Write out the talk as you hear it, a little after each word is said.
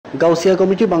Gausia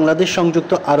committee Bangladesh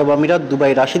সংযুক্ত আরব আমিরাত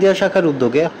Dubai রাশিদিয়া শাখার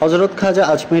উদ্যোগে হযরত খাজা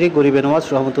আজমেরি গরিবে নওয়াজ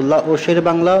রহমতুল্লাহ ও শের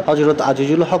বাংলা হযরত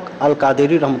আজিজুল হক আল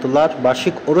কাদেরী রহমতুল্লাহর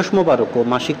বার্ষিক ওরস মোবারক ও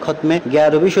মাসিক খতমে গিয়া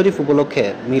রবি শরীফ উপলক্ষে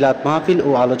মিলাদ মাহফিল ও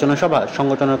আলোচনা সভা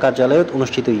সংগঠনের কার্যালয়ত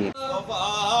অনুষ্ঠিত হই।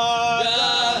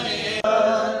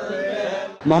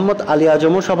 মোহাম্মদ আলী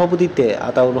আজমর সভাপতিত্বে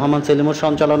আতাউর রহমান সেলিমর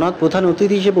সঞ্চালনাত প্রধান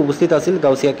অতিথি হিসেবে উপস্থিত আছেন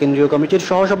গাউসিয়া কেন্দ্রীয় কমিটির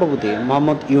সহসভাপতি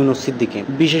মোহাম্মদ ইউনুস সিদ্দিকী।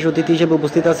 বিশেষ অতিথি হিসেবে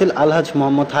উপস্থিত আছেন আলহাজ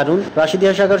মোহাম্মদ হারুন,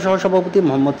 রাশিদিয়া শাখার সহসভাপতি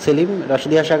মোহাম্মদ সেলিম,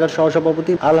 রাশিদিয়া শাখার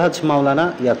সহসভাপতি আলহাজ মাওলানা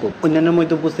ইয়াকুব। অন্যান্যের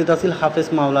মধ্যে উপস্থিত আছেন হাফেজ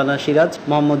মাওলানা সিরাজ,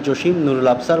 মোহাম্মদ জসিম, নুরুল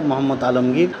আফসার, মোহাম্মদ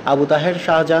আলমগীর, আবু তাহের,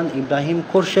 শাহজাহান, ইব্রাহিম,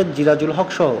 খোরশেদ, জিরাজুল হক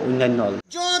সহ অন্যান্য।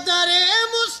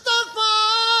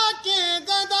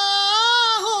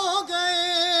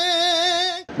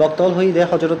 বক্তব্য হইতে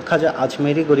হযরত খাজা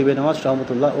আজমেরি গরিবে নওয়াজ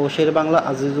রহমতুল্লাহ ও শের বাংলা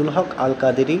আজিজুল হক আল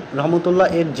কাদেরী রহমতুল্লাহ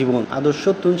এর জীবন আদর্শ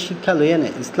তুন শিক্ষা লইয়ানে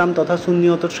ইসলাম তথা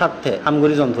সুন্নিয়তর স্বার্থে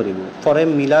হামগরিজন ধরিব। পরে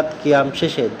মিলাদ কিয়াম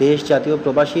শেষে দেশ জাতীয়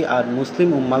প্রবাসী আর মুসলিম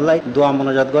উম্মাল্লাই দোয়া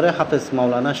মোনাজাত করে হাফেজ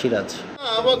মাওলানা Siraj.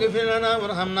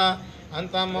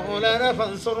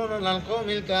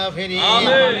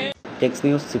 Text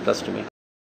news Cplus TV.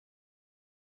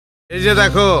 এই যে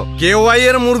দেখো কেওয়াই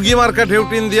এর মুরগি মার্কা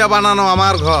ঢেউটিন দিয়া বানানো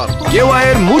আমার ঘর। কেওয়াই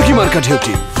এর মুরগি মার্কা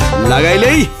ঢেউটিন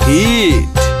লাগাইলেই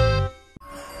হিট।